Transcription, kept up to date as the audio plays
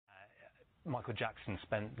Michael Jackson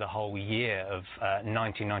spent the whole year of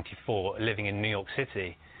 1994 living in New York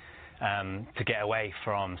City to get away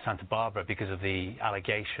from Santa Barbara because of the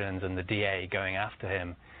allegations and the DA going after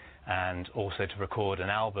him, and also to record an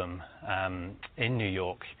album in New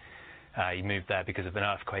York. He moved there because of an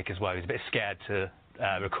earthquake as well. He was a bit scared to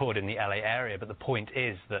record in the LA area, but the point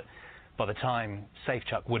is that by the time Safe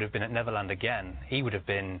Chuck would have been at Neverland again, he would have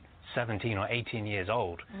been 17 or 18 years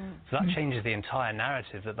old. So that changes the entire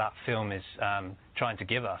narrative that film is trying to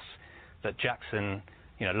give us, that Jackson,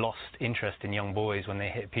 lost interest in young boys when they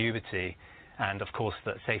hit puberty, and of course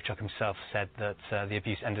that Safe Chuck himself said that the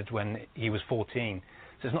abuse ended when he was 14.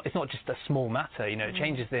 So it's not just a small matter, it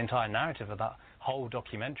changes the entire narrative of that whole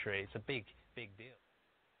documentary. It's a big, big deal.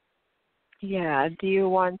 Yeah, do you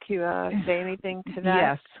want to say anything to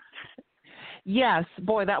that? Yes,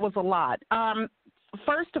 boy, that was a lot.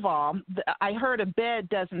 First of all, I heard a bed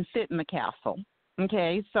doesn't fit in the castle.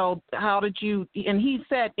 Okay, so how did you, and he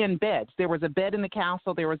said in beds. There was a bed in the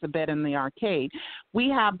castle, there was a bed in the arcade. We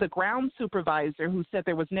have the ground supervisor who said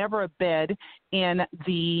there was never a bed in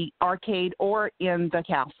the arcade or in the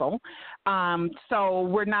castle. So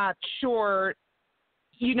we're not sure,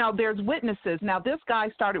 there's witnesses. Now, this guy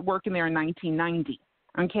started working there in 1990,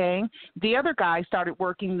 okay? The other guy started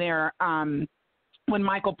working there when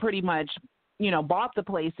Michael pretty much bought the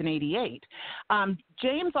place in 88.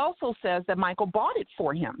 James also says that Michael bought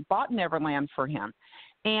Neverland for him.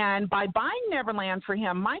 And by buying Neverland for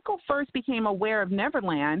him, Michael first became aware of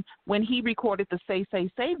Neverland when he recorded the Say, Say,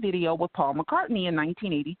 Say video with Paul McCartney in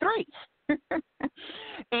 1983.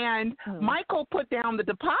 And Michael put down the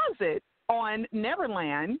deposit on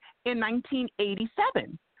Neverland in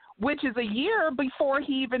 1987. Which is a year before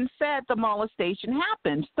he even said the molestation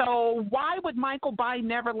happened. So why would Michael buy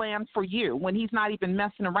Neverland for you when he's not even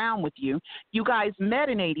messing around with you? You guys met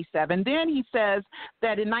in 87. Then he says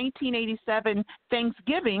that in 1987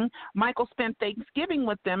 Thanksgiving, Michael spent Thanksgiving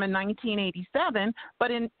with them in 1987.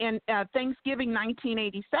 But in Thanksgiving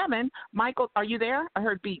 1987, Michael, are you there? I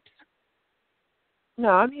heard beeps. No,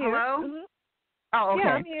 I'm here. Hello? Mm-hmm. Oh, okay.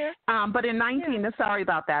 Yeah, I'm here. But in sorry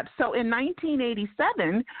about that. So in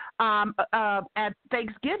 1987, at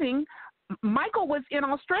Thanksgiving, Michael was in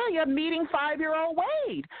Australia meeting 5-year-old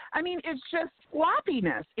Wade. I mean, it's just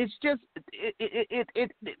sloppiness. It's just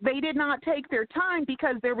they did not take their time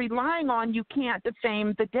because they're relying on you can't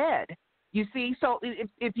defame the dead. You see, so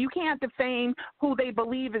if you can't defame who they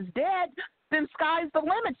believe is dead, then sky's the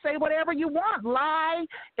limit. Say whatever you want. Lie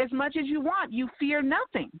as much as you want. You fear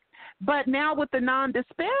nothing. But now with the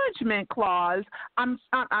non-disparagement clause,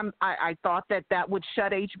 I thought that would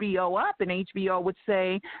shut HBO up, and HBO would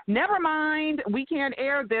say, never mind, we can't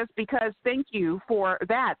air this because thank you for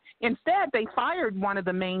that. Instead, they fired one of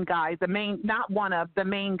the main guys, the main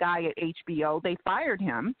guy at HBO. They fired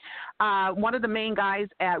him. One of the main guys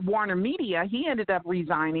at Warner Media, he ended up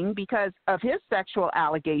resigning because of his sexual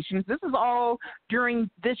allegations. This is all during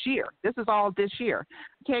this year.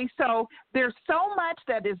 Okay, so there's so much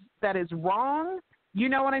that is wrong. You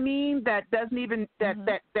know what I mean? That doesn't even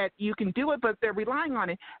that you can do it, but they're relying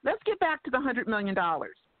on it. Let's get back to the $100 million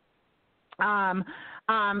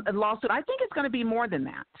lawsuit. I think it's going to be more than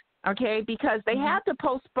that. Okay, because they had to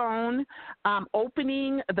postpone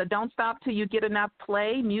opening the Don't Stop Till You Get Enough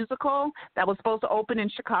play musical that was supposed to open in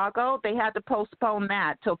Chicago. They had to postpone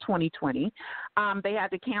that till 2020. They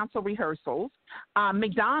had to cancel rehearsals.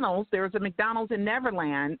 McDonald's, there was a McDonald's in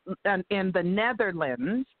Neverland, in the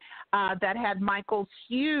Netherlands, that had Michael's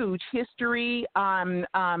huge history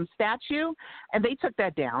statue, and they took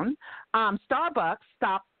that down. Starbucks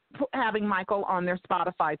stopped having Michael on their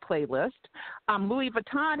Spotify playlist. Louis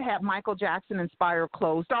Vuitton had Michael Jackson-inspired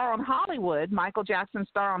clothes. Star on Hollywood, Michael Jackson's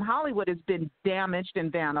Star on Hollywood has been damaged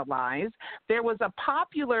and vandalized. There was a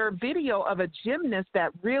popular video of a gymnast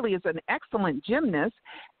that really is an excellent gymnast,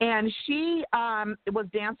 and she was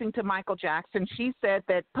dancing to Michael Jackson. She said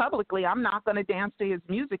that publicly, I'm not going to dance to his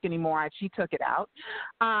music anymore. She took it out.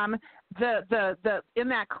 In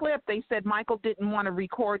that clip, they said Michael didn't want to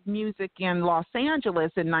record music in Los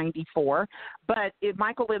Angeles in '94, but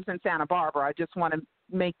Michael lives in Santa Barbara. I just want to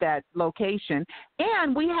make that location.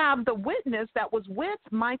 And we have the witness that was with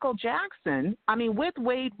Michael Jackson, with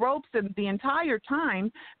Wade Robeson the entire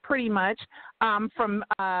time, pretty much, from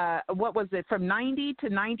 90 to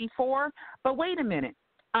 94. But wait a minute.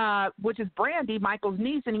 Which is Brandy, Michael's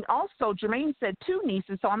niece, and he also, Jermaine said 2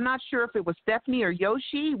 nieces, so I'm not sure if it was Stephanie or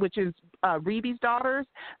Yoshi, which is Reeby's daughters,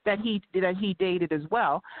 that he dated as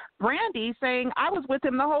well. Brandy saying, I was with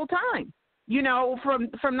him the whole time. You know, from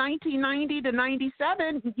 1990 to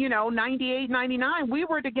 97, 98, 99, we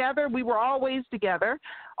were together. We were always together.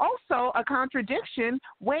 Also, a contradiction.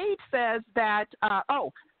 Wade says that,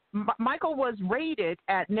 Michael was raided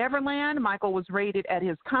at Neverland. Michael was raided at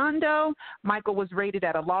his condo. Michael was raided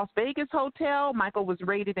at a Las Vegas hotel. Michael was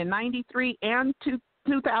raided in 93 and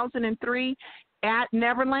 2003 at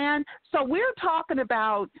Neverland. So we're talking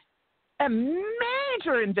about a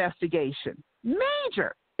major investigation,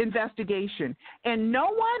 and no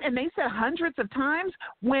one, and they said hundreds of times,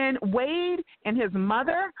 when Wade and his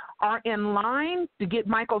mother are in line to get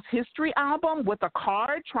Michael's history album with a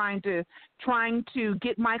card trying to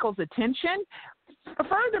get Michael's attention.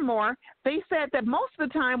 Furthermore, they said that most of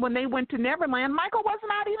the time when they went to Neverland, Michael was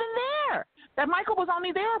not even there, that Michael was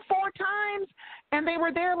only there 4 times, and they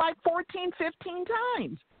were there like 14, 15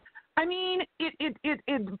 times. I mean,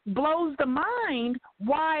 it blows the mind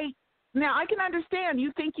why. Now, I can understand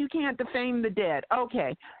you think you can't defame the dead.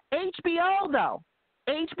 Okay. HBO, though.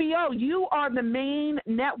 HBO, you are the main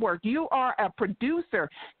network. You are a producer.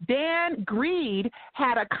 Dan Greed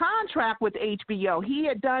had a contract with HBO. He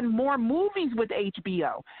had done more movies with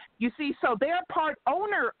HBO. You see, so they're part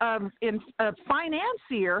owner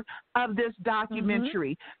financier of this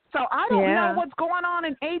documentary. So I don't know what's going on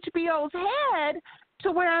in HBO's head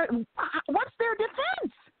to where, what's their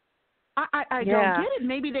defense? I don't get it.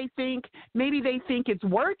 Maybe they think it's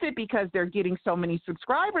worth it because they're getting so many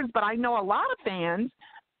subscribers. But I know a lot of fans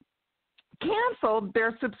canceled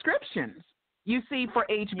their subscriptions. You see, for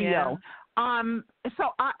HBO. So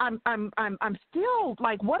I'm still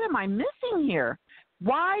like, what am I missing here?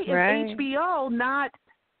 Why is HBO not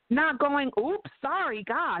going, oops, sorry,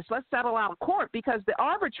 gosh, let's settle out of court? Because the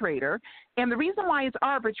arbitrator, and the reason why it's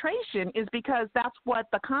arbitration is because that's what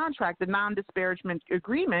the contract, the non-disparagement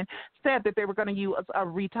agreement, said, that they were going to use a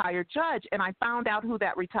retired judge. And I found out who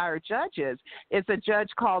that retired judge is. It's a judge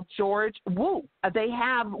called George Wu. They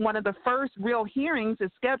have one of the first real hearings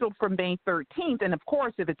is scheduled for May 13th. And, of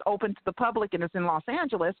course, if it's open to the public and it's in Los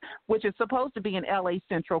Angeles, which is supposed to be in L.A.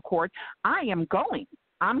 Central Court, I am going.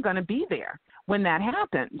 I'm going to be there when that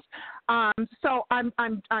happens. So I'm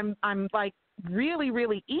like really,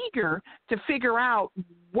 really eager to figure out,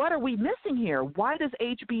 what are we missing here? Why does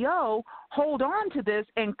HBO hold on to this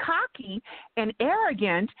and cocky and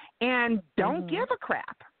arrogant and don't give a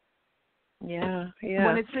crap? Yeah.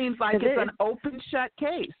 When it seems like it's an open shut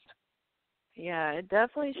case. Yeah, it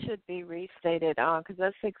definitely should be restated on, because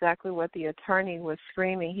that's exactly what the attorney was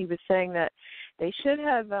screaming. He was saying that they should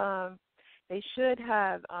have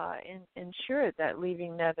ensured that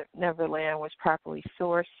Leaving Neverland was properly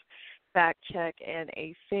sourced, fact-checked, and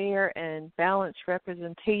a fair and balanced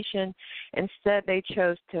representation. Instead, they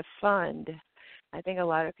chose to fund. I think a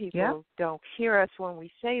lot of people don't hear us when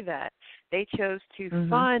we say that. They chose to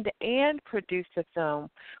fund and produce a film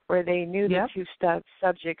where they knew the two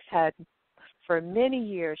subjects had, for many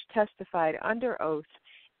years, testified under oath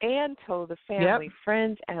and told the family,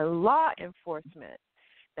 friends, and law enforcement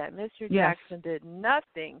that Mr. Jackson did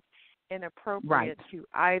nothing inappropriate to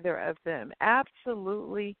either of them.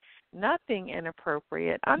 Absolutely nothing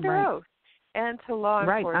inappropriate under oath and to law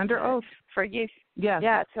enforcement. Under oath. For you.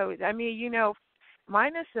 Yeah, so, I mean,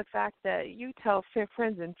 minus the fact that you tell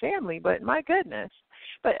friends and family, but my goodness.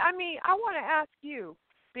 But, I mean, I want to ask you,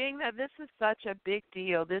 being that this is such a big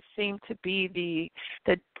deal, this seemed to be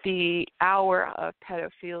the hour of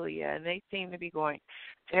pedophilia, and they seem to be going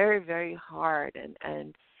very, very hard,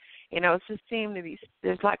 and it just seemed to be,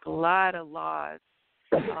 there's like a lot of laws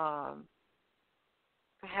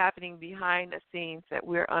happening behind the scenes that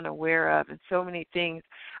we're unaware of, and so many things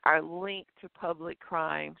are linked to public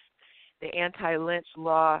crimes, the anti-lynch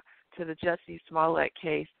law to the Jussie Smollett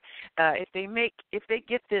case. If they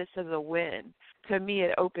get this as a win, to me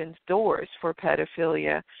it opens doors for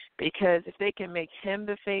pedophilia, because if they can make him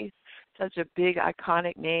the face, such a big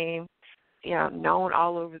iconic name, known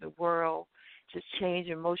all over the world, just change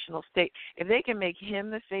emotional state. If they can make him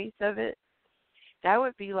the face of it, that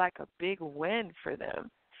would be like a big win for them.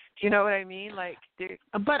 Do you know what I mean? Like,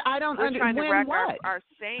 but I don't understand. We're trying to rack our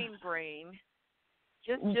sane brain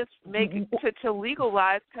just make to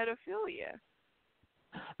legalize pedophilia.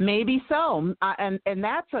 Maybe so, and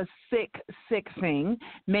that's a sick thing.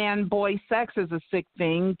 Man-boy sex is a sick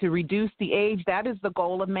thing. To reduce the age, that is the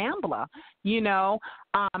goal of NAMBLA. David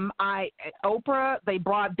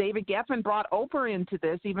Geffen brought Oprah into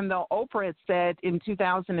this, even though Oprah had said in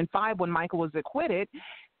 2005 when Michael was acquitted,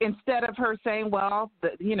 instead of her saying, well,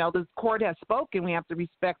 the court has spoken, we have to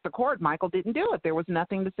respect the court, Michael didn't do it. There was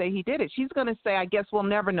nothing to say he did it. She's going to say, I guess we'll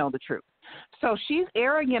never know the truth. So she's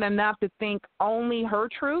arrogant enough to think only her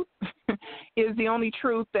truth is the only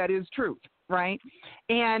truth that is truth. right?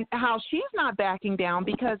 And how she's not backing down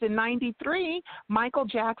because in '93, Michael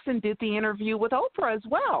Jackson did the interview with Oprah as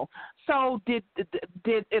well. So did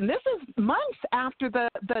and this is months after the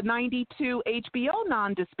 '92 HBO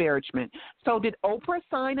non-disparagement. So did Oprah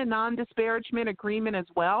sign a non-disparagement agreement as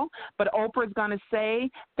well? But Oprah's going to say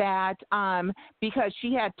that because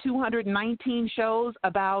she had 219 shows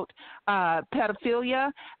about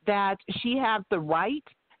pedophilia, that she has the right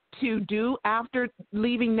to do after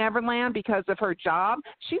leaving Neverland because of her job.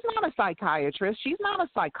 She's not a psychiatrist. She's not a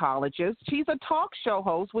psychologist. She's a talk show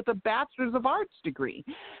host with a Bachelor's of Arts degree.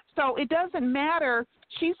 So it doesn't matter.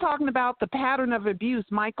 She's talking about the pattern of abuse.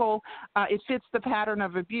 Michael, it fits the pattern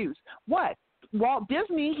of abuse. What? Walt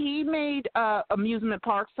Disney, he made amusement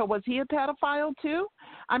parks, so was he a pedophile too?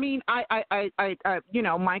 I mean,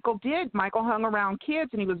 Michael did. Michael hung around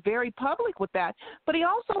kids, and he was very public with that. But he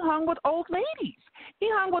also hung with old ladies. He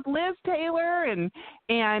hung with Liz Taylor and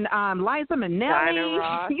Liza Minnelli.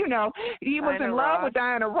 He was in love with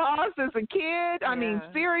Diana Ross as a kid. I mean,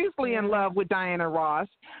 seriously in love with Diana Ross.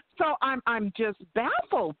 So I'm just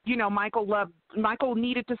baffled. Michael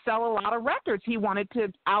needed to sell a lot of records. He wanted to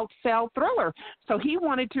outsell Thriller. So he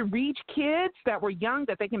wanted to reach kids that were young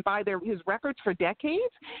that they can buy his records for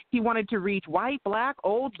decades. He wanted to reach white, black,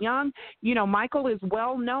 old, young. Michael is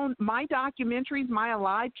well known. My documentaries, my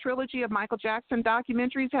Alive trilogy of Michael Jackson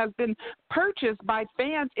documentaries has been purchased by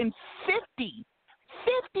fans in 50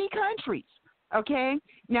 countries. Okay?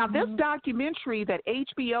 Now, this documentary that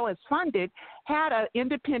HBO has funded had an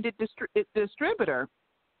independent distributor.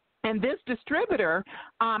 And this distributor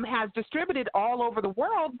has distributed all over the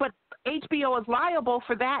world, but HBO is liable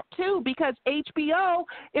for that too because HBO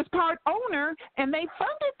is part owner and they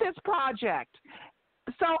funded this project.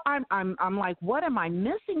 So I'm like, what am I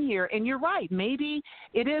missing here? And you're right, maybe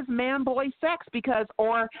it is man-boy sex because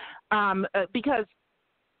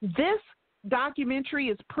this documentary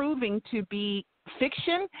is proving to be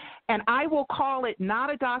fiction, and I will call it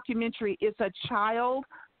not a documentary. It's a child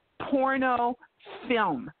porno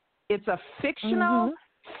film. It's a fictional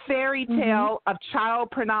fairy tale of child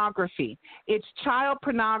pornography. It's child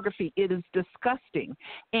pornography. It is disgusting,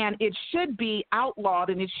 and it should be outlawed,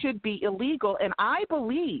 and it should be illegal. And I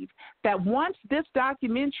believe that once this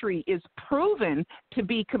documentary is proven to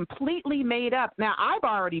be completely made up, now I've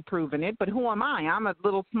already proven it, but who am I? I'm a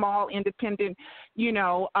little small independent,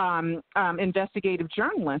 investigative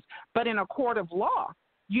journalist, but in a court of law.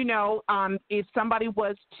 If somebody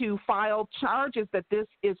was to file charges that this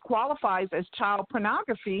qualifies as child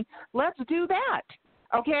pornography, let's do that,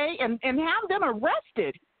 okay? And have them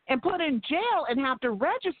arrested and put in jail and have to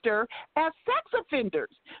register as sex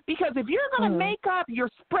offenders. Because if you're going to make up, you're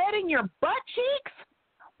spreading your butt cheeks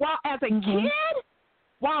while as a kid,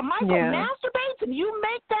 while Michael masturbates, and you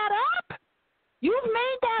make that up, you've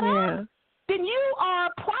made that up, then you are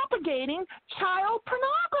propagating child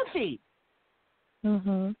pornography.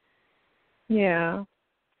 Yeah.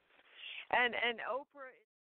 And Oprah